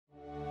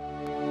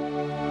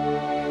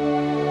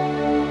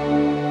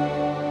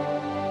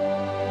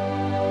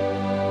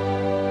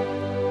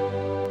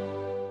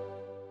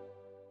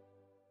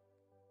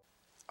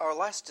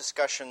last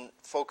discussion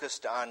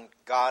focused on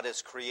God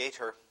as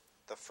creator,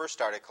 the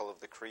first article of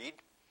the Creed.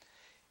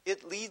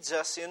 It leads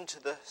us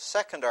into the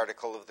second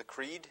article of the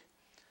Creed,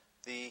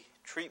 the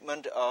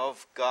treatment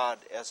of God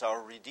as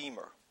our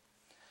Redeemer.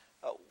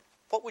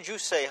 What would you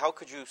say, how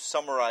could you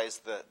summarize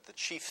the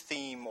chief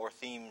theme or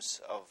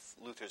themes of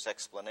Luther's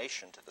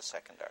explanation to the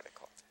second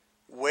article?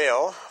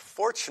 Well,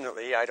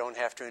 fortunately, I don't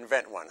have to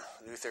invent one.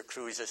 Luther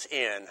clues us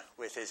in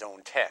with his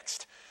own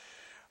text.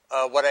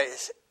 What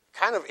is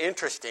kind of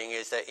interesting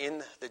is that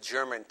in the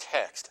German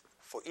text,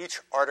 for each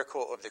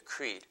article of the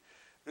Creed,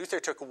 Luther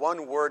took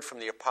one word from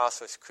the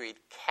Apostles' Creed,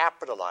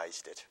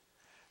 capitalized it,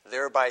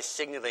 thereby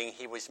signaling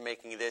he was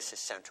making this his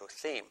central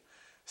theme.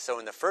 So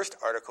in the first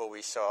article,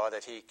 we saw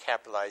that he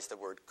capitalized the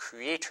word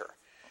creator,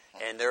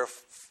 and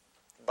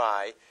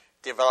thereby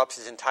develops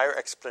his entire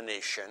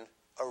explanation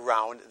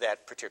around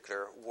that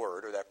particular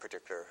word or that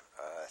particular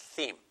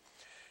theme.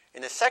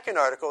 In the second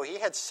article, he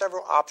had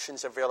several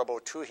options available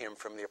to him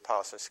from the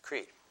Apostles'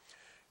 Creed,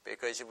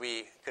 because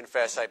we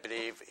confess, I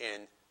believe,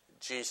 in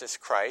Jesus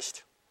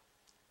Christ,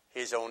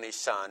 his only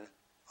Son,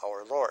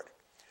 our Lord.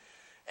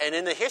 And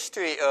in the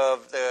history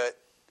of the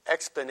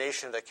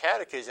explanation of the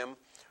Catechism,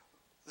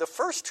 the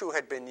first two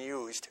had been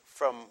used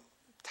from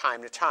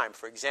time to time.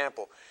 For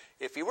example,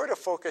 if you were to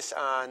focus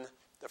on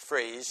the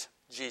phrase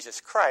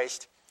Jesus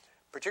Christ,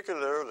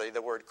 particularly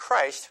the word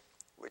Christ,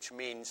 which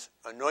means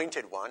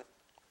anointed one,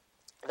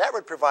 that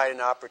would provide an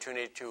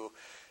opportunity to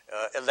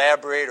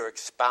elaborate or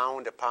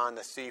expound upon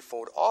the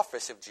threefold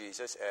office of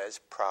Jesus as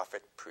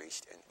prophet,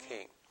 priest, and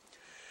king.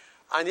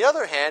 On the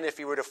other hand, if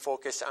you were to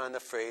focus on the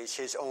phrase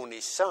his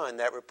only Son,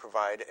 that would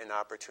provide an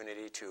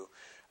opportunity to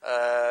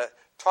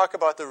talk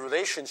about the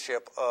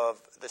relationship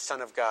of the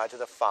Son of God to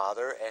the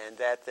Father, and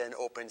that then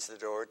opens the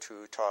door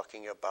to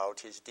talking about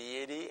his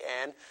deity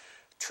and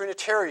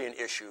Trinitarian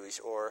issues,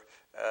 or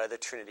the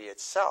Trinity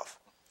itself.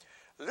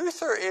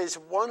 Luther is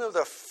one of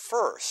the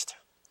first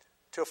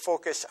to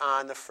focus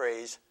on the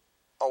phrase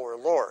our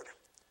Lord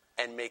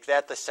and make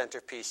that the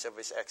centerpiece of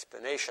his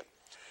explanation.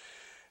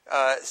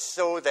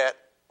 So that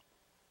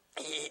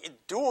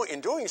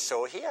in doing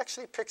so, he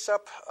actually picks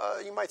up,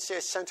 you might say,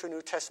 a central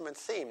New Testament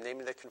theme,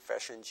 namely the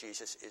confession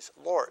Jesus is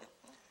Lord.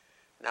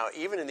 Now,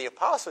 even in the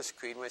Apostles'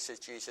 Creed, when it says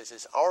Jesus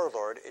is our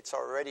Lord, it's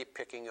already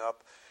picking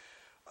up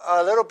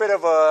a little bit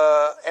of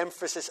a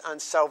emphasis on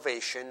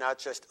salvation, not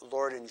just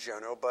Lord in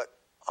general, but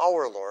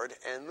our Lord.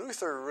 And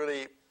Luther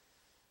really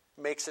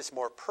makes this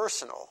more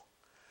personal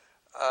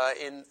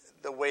in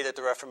the way that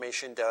the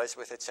Reformation does,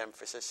 with its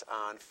emphasis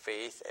on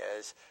faith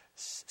as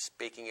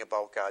speaking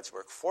about God's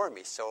work for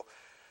me. So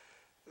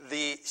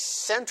the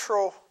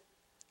central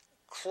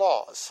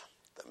clause,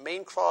 the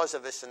main clause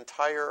of this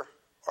entire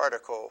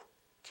article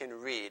can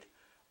read,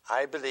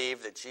 I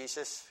believe that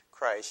Jesus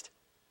Christ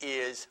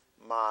is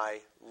my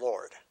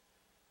Lord.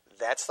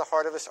 That's the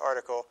heart of this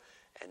article,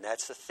 and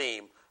that's the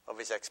theme of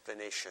his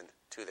explanation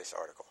to this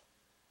article.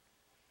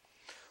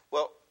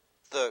 Well,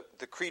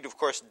 the Creed, of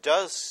course,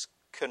 does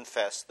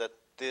confess that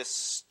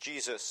this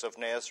Jesus of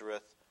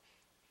Nazareth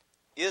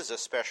is a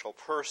special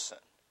person.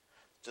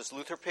 Does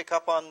Luther pick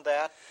up on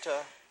that?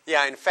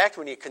 Yeah, in fact,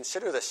 when you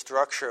consider the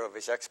structure of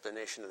his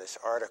explanation of this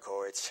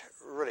article, it's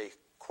really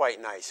quite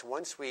nice.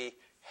 Once we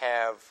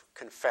have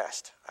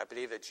confessed, I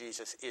believe that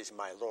Jesus is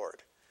my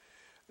Lord,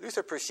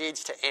 Luther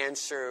proceeds to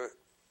answer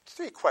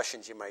three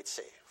questions, you might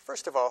say.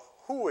 First of all,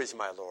 who is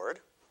my Lord?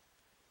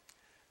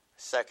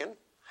 Second,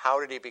 how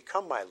did he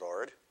become my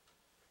Lord?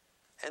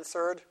 And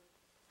third,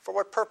 for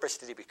what purpose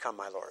did he become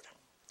my Lord?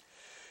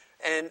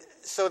 And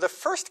so the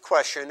first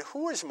question,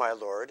 who is my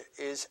Lord,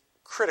 is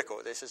critical.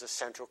 This is a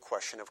central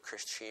question of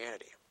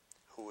Christianity.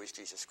 Who is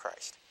Jesus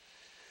Christ?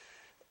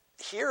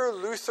 Here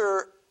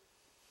Luther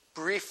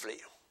briefly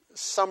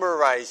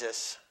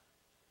summarizes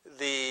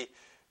the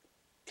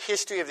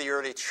history of the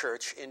early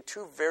church in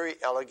two very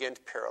elegant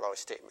parallel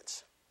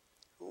statements.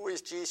 Who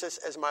is Jesus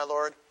as my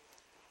Lord?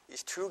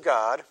 He's true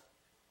God,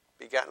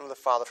 begotten of the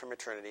Father from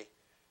eternity,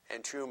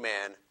 and true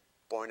man,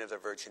 born of the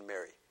Virgin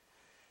Mary.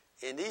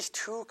 In these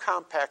two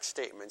compact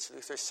statements,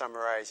 Luther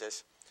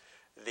summarizes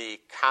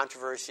the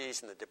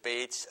controversies and the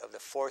debates of the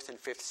 4th and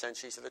 5th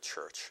centuries of the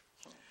church,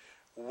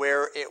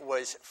 where it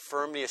was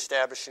firmly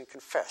established and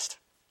confessed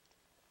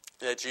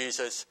that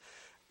Jesus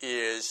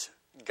is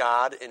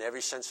God in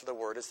every sense of the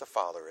word, as the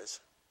Father is,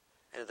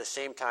 and at the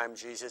same time,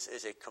 Jesus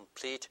is a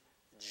complete,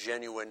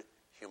 genuine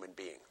human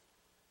being.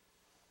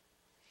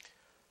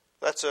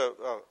 That's a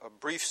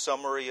brief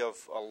summary of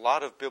a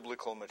lot of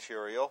biblical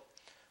material.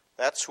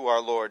 That's who our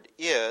Lord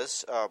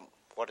is.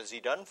 What has he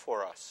done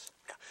for us?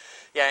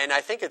 Yeah, and I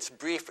think it's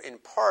brief in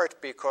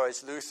part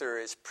because Luther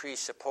is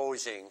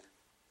presupposing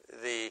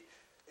the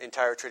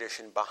entire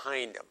tradition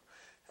behind him.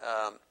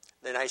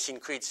 The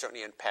Nicene Creed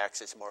certainly unpacks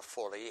this more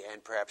fully,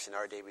 and perhaps in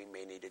our day we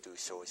may need to do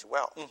so as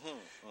well.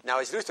 Now,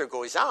 as Luther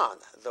goes on,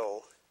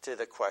 though, to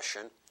the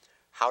question,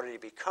 how did he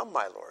become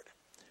my Lord?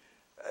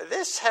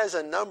 This has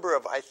a number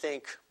of, I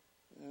think,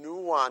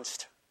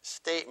 nuanced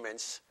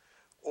statements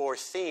or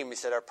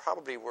themes that are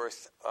probably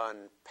worth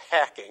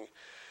unpacking.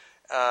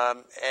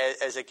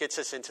 as it gets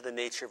us into the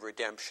nature of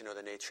redemption or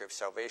the nature of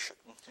salvation.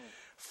 Mm-hmm.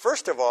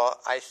 First of all,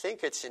 I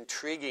think it's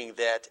intriguing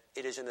that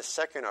it is in the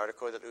second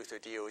article that Luther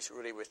deals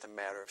really with the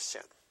matter of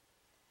sin.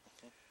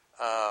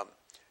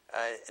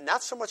 Mm-hmm.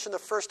 Not so much in the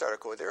first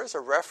article. There is a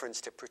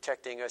reference to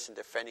protecting us and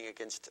defending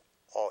against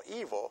all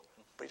evil,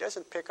 but he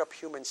doesn't pick up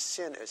human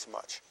sin as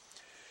much.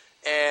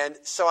 And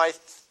so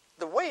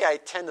the way I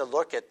tend to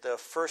look at the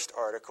first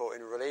article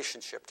in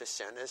relationship to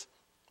sin is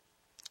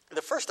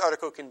the first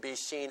article can be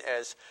seen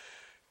as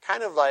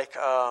kind of like,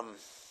 how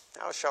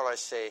shall I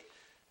say,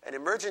 an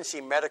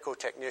emergency medical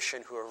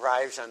technician who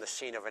arrives on the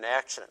scene of an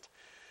accident.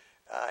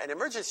 An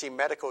emergency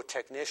medical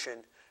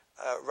technician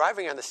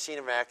arriving on the scene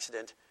of an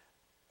accident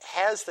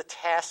has the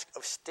task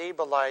of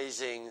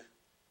stabilizing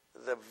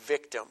the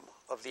victim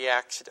of the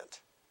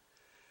accident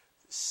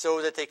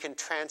so that they can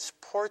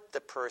transport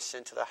the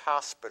person to the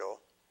hospital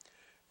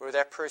where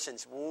that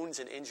person's wounds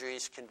and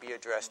injuries can be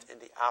addressed in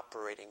the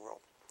operating room.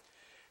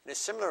 In a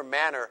similar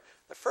manner,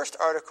 the first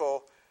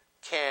article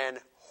can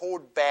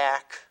hold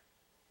back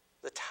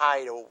the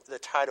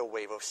tidal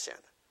wave of sin.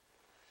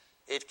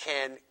 It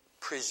can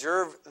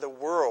preserve the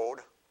world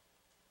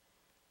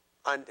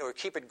or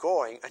keep it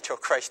going until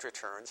Christ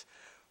returns,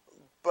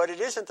 but it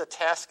isn't the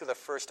task of the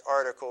first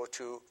article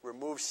to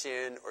remove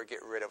sin or get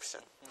rid of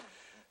sin.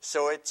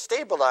 So it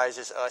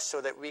stabilizes us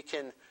so that we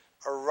can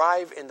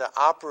arrive in the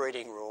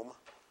operating room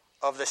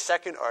of the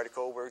second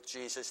article where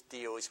Jesus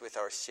deals with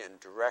our sin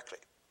directly.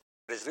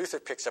 But as Luther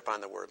picks up on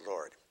the word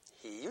Lord,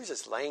 he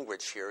uses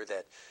language here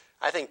that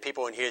I think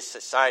people in his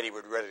society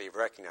would readily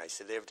recognize.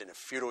 They lived in a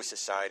feudal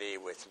society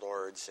with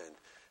lords and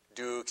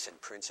dukes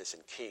and princes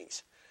and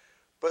kings.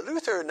 But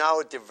Luther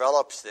now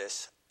develops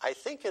this, I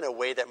think, in a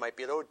way that might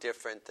be a little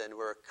different than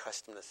we're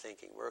accustomed to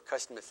thinking. We're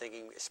accustomed to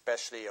thinking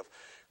especially of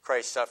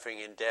Christ's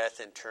suffering and death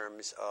in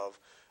terms of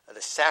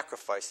the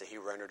sacrifice that he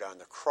rendered on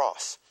the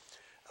cross,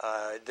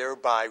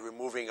 thereby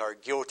removing our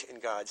guilt in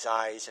God's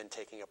eyes and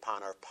taking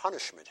upon our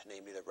punishment,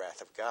 namely the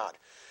wrath of God.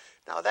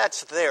 Now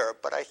that's there,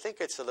 but I think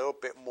it's a little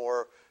bit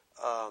more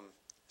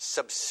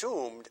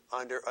subsumed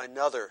under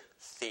another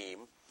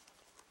theme,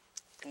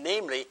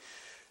 namely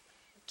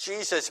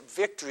Jesus'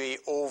 victory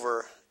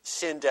over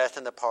sin, death,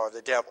 and the power of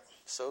the devil.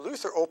 So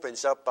Luther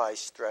opens up by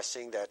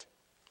stressing that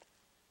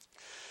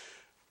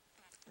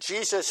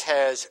Jesus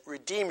has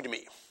redeemed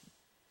me.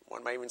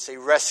 One might even say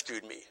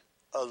rescued me,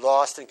 a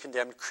lost and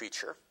condemned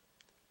creature,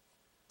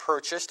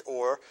 purchased,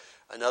 or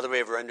another way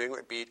of rendering it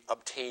would be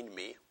obtained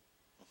me,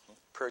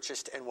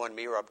 purchased and won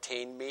me, or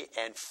obtained me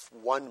and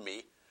won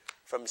me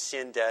from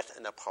sin, death,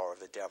 and the power of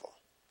the devil.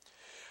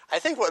 I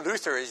think what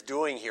Luther is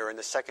doing here in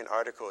the second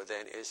article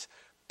then is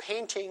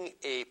painting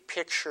a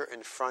picture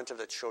in front of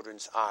the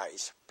children's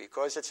eyes.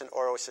 Because it's an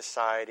oral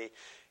society,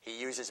 he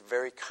uses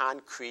very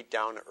concrete,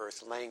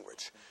 down-to-earth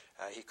language.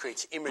 He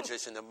creates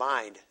images in the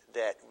mind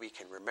that we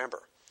can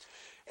remember.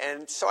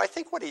 And so I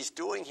think what he's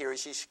doing here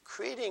is he's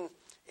creating,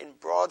 in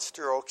broad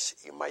strokes,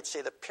 you might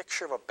say, the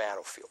picture of a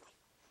battlefield.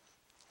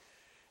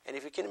 And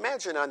if you can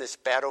imagine on this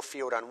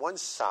battlefield, on one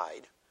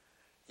side,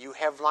 you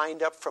have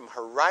lined up from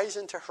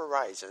horizon to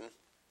horizon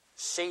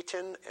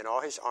Satan and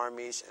all his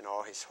armies and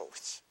all his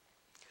hosts.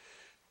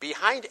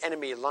 Behind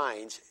enemy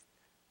lines,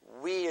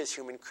 we as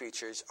human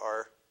creatures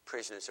are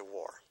prisoners of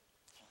war.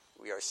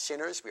 We are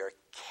sinners. We are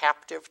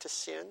captive to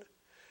sin.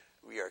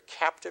 We are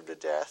captive to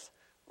death.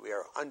 We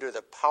are under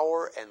the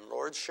power and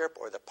lordship,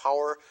 or the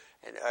power,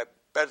 and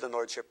better than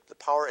lordship, the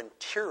power and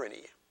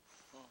tyranny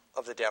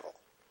of the devil.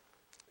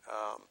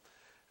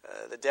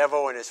 The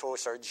devil and his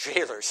hosts are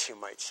jailers, you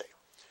might say.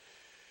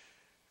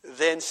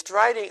 Then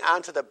striding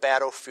onto the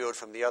battlefield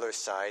from the other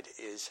side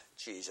is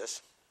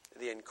Jesus,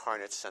 the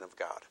incarnate Son of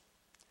God.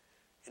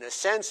 In a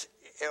sense,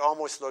 it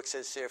almost looks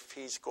as if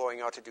he's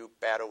going out to do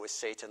battle with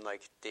Satan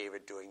like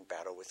David doing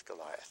battle with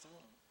Goliath.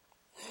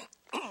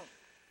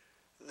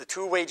 The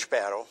two wage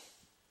battle,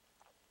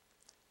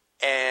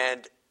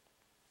 and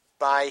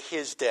by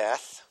his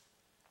death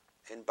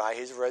and by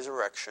his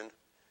resurrection,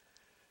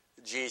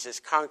 Jesus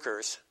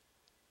conquers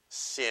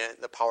sin,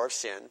 the power of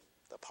sin,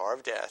 the power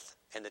of death,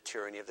 and the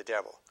tyranny of the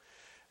devil,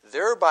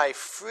 thereby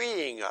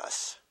freeing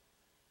us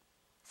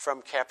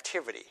from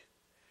captivity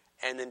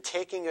and then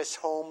taking us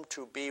home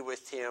to be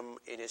with him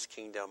in his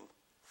kingdom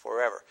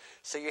forever.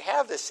 So you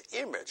have this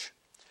image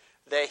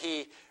that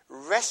he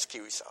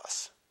rescues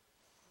us,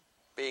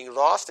 being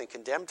lost and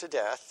condemned to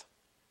death.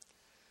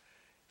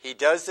 He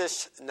does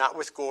this not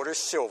with gold or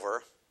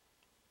silver,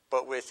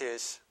 but with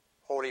his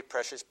holy,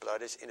 precious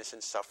blood, his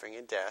innocent suffering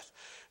and death.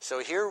 So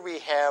here we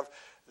have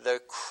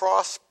the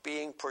cross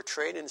being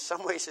portrayed in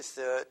some ways as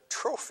the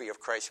trophy of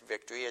Christ's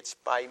victory. It's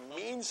by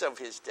means of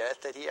his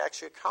death that he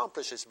actually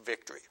accomplishes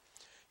victory.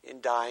 In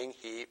dying,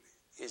 he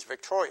is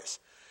victorious.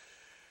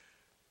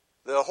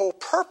 The whole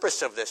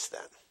purpose of this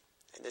then,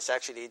 and this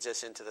actually leads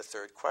us into the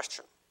third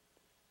question.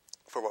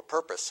 For what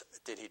purpose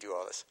did he do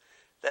all this?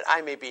 That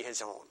I may be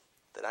his own,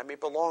 that I may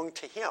belong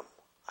to him.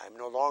 I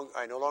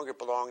no longer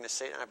belong to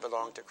Satan, I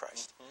belong to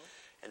Christ.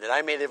 And that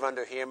I may live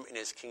under him in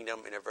his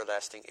kingdom in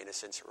everlasting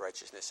innocence,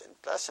 righteousness, and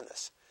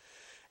blessedness.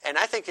 And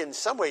I think in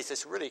some ways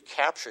this really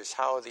captures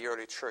how the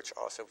early church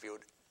also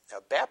viewed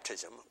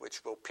baptism,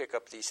 which will pick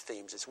up these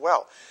themes as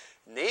well.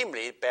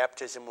 Namely,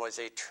 baptism was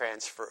a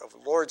transfer of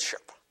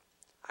lordship.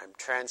 I'm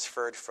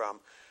transferred from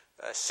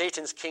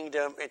Satan's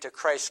kingdom into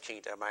Christ's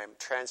kingdom. I am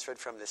transferred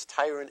from this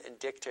tyrant and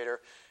dictator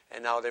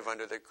and now live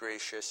under the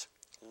gracious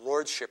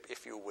lordship,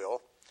 if you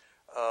will,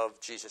 of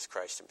Jesus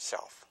Christ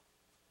himself.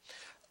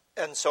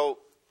 And so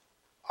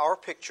our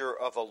picture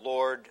of a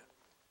lord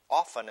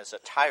often as a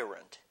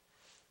tyrant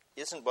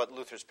isn't what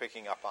Luther's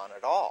picking up on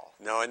at all.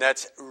 No, and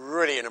that's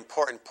really an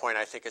important point,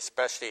 I think,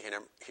 especially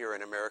here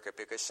in America,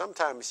 because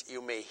sometimes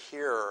you may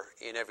hear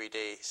in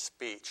everyday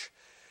speech,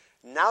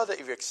 now that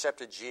you've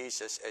accepted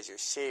Jesus as your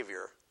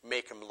Savior,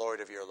 make him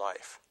Lord of your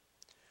life.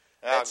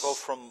 Go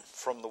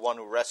from the one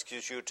who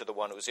rescues you to the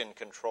one who's in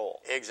control.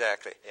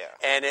 Exactly. Yeah.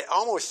 And it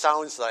almost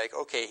sounds like,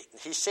 okay,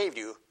 he saved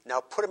you, now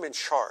put him in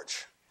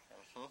charge.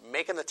 Mm-hmm.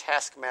 Make him the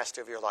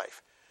taskmaster of your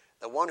life,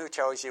 the one who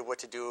tells you what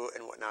to do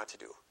and what not to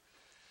do.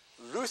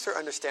 Luther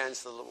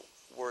understands the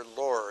word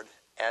Lord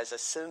as a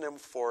synonym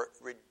for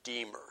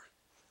Redeemer.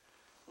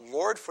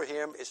 Lord for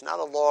him is not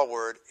a law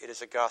word, it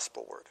is a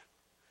gospel word.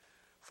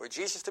 For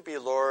Jesus to be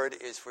Lord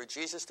is for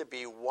Jesus to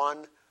be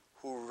one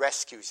who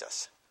rescues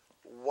us,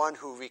 one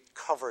who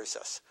recovers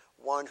us,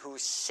 one who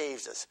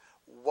saves us,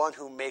 one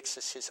who makes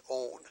us his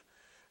own.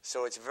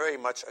 So it's very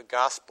much a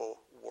gospel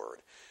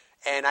word.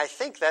 And I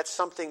think that's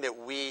something that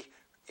we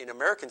in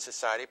American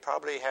society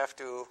probably have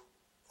to,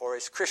 or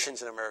as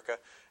Christians in America,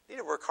 need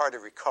to work hard to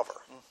recover.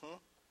 Mm-hmm.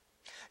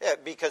 Yeah,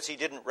 because he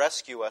didn't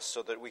rescue us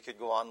so that we could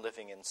go on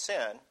living in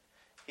sin.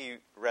 He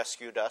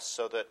rescued us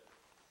so that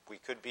we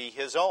could be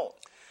his own.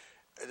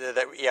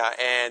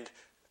 And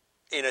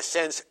in a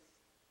sense,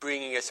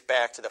 bringing us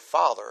back to the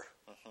Father,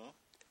 mm-hmm.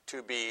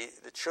 to be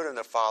the children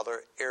of the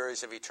Father,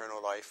 heirs of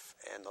eternal life,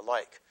 and the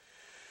like.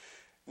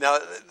 Now,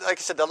 like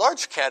I said, the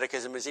Large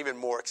Catechism is even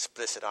more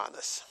explicit on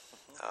this.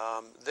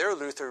 Mm-hmm. There,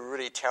 Luther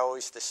really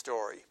tells the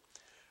story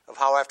of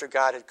how after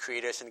God had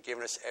created us and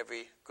given us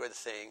every good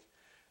thing,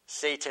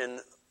 Satan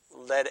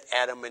led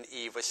Adam and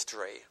Eve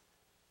astray.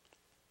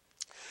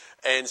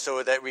 And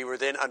so that we were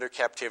then under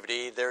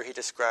captivity. There he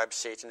describes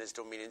Satan, his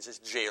dominions, as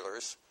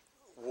jailers,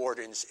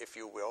 wardens, if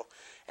you will.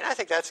 And I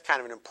think that's kind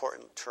of an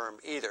important term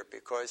either,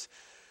 because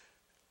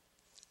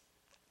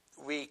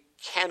we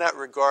cannot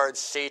regard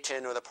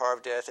Satan or the power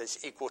of death as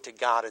equal to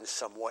God in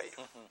some way.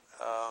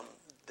 Mm-hmm.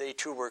 They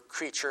too were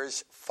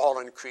creatures,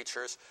 fallen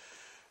creatures.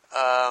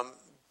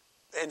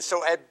 And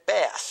so at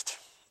best,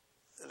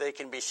 they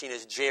can be seen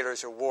as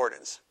jailers or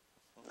wardens.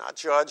 Not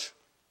judge,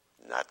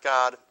 not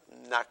God,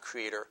 not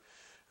creator,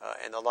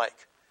 and the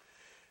like.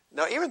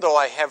 Now, even though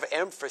I have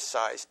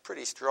emphasized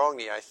pretty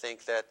strongly, I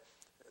think, that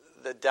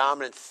the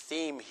dominant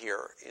theme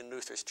here in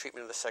Luther's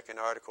treatment of the second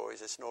article is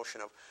this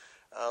notion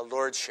of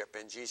lordship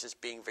and Jesus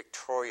being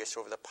victorious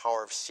over the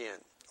power of sin,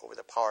 over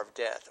the power of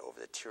death, over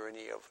the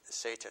tyranny of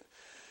Satan.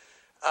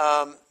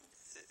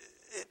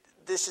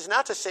 This is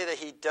not to say that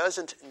he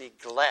doesn't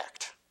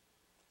neglect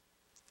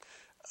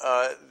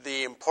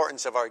the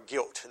importance of our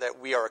guilt, that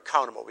we are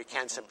accountable. We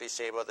can't simply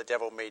say, well, the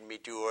devil made me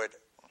do it.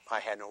 I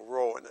had no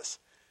role in this.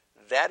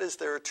 That is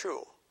there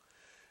too.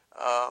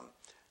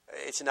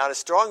 It's not as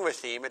strong of a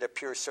theme. It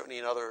appears certainly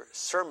in other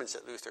sermons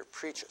that Luther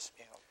preaches.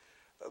 Yeah.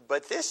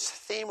 But this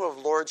theme of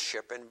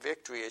lordship and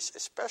victory is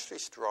especially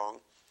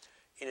strong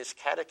in his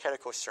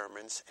catechetical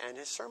sermons and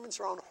his sermons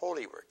around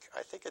Holy Week.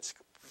 I think it's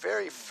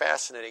very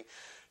fascinating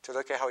to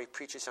look at how he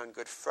preaches on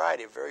Good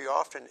Friday. Very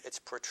often it's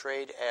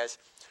portrayed as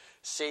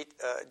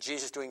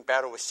Jesus doing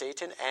battle with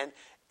Satan, and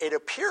it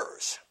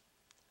appears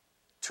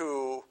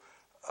to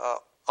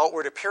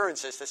outward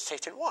appearances that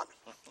Satan won.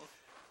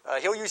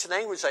 Mm-hmm. He'll use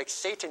language like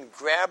Satan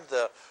grabbed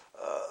the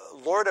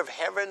Lord of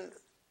heaven,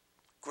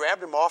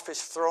 grabbed him off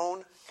his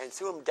throne, and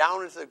threw him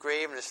down into the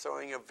grave and is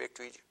throwing a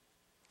victory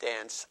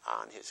dance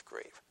on his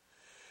grave.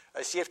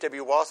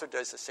 C.F.W. Walther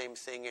does the same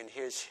thing in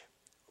his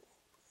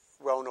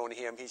well-known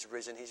hymn, He's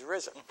Risen, He's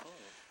Risen.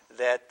 Mm-hmm.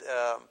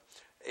 That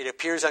it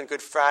appears on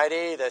Good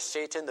Friday that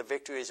Satan, the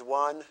victory is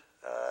won.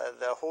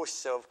 The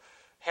hosts of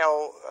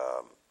hell,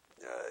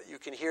 you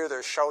can hear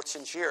their shouts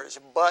and jeers,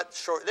 but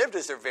short-lived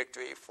is their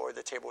victory, for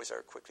the tables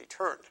are quickly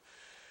turned.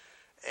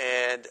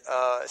 And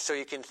so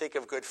you can think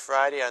of Good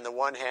Friday on the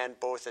one hand,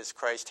 both as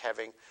Christ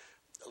having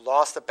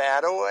lost the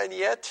battle, and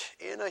yet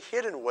in a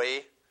hidden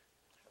way,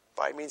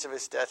 by means of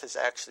his death, has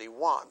actually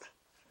won.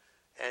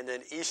 And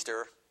then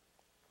Easter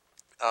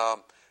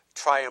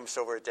triumphs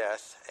over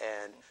death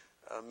and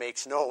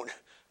makes known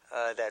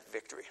that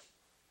victory.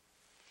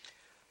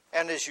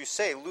 And as you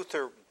say,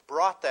 Luther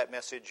brought that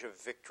message of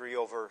victory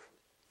over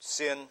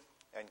sin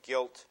and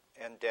guilt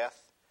and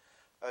death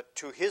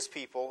to his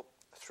people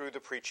through the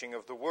preaching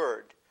of the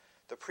Word.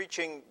 The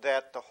preaching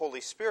that the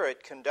Holy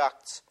Spirit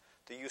conducts,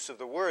 the use of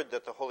the Word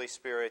that the Holy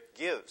Spirit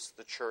gives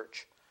the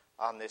church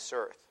on this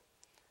earth.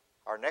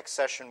 Our next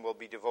session will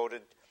be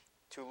devoted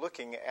to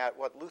looking at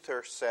what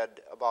Luther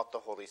said about the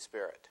Holy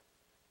Spirit.